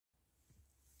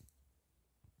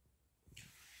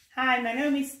Hi, my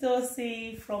name is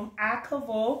Tosin from Ark of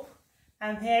Hope.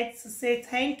 I'm here to say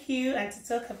thank you and to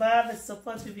talk about the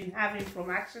support we've been having from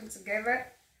Action Together.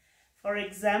 For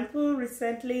example,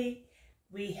 recently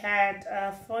we had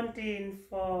funding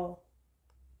for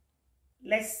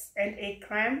Let's End a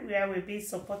Crime, where we're being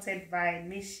supported by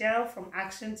Michelle from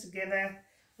Action Together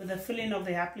with the filling of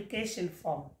the application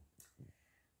form.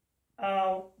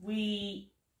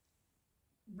 We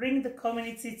bring the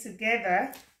community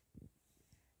together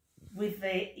with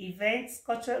the events.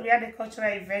 We had a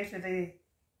cultural event with the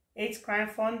AIDS crime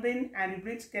funding, and we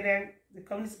bring together the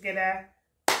community together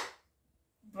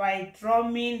by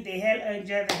drumming. They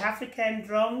enjoy the African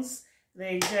drums,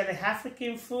 they enjoy the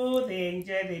African food, they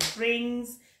enjoy the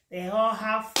drinks, they all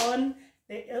have fun.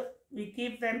 We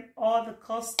give them all the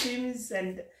costumes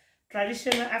and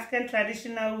traditional African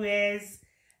traditional wears,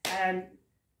 and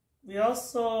we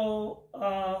also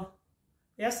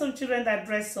we have some children that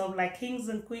dress up like kings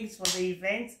and queens for the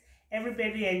event.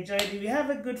 Everybody enjoyed it. We have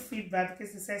a good feedback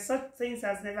because they said such things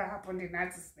has never happened in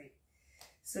Hattersley.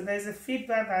 So there's a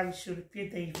feedback that we should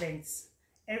repeat the events.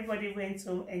 Everybody went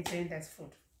home enjoying that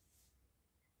food.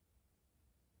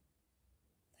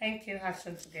 Thank you,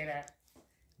 Action Together.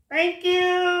 Thank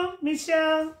you,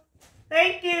 Michelle.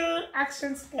 Thank you,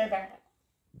 Action Together.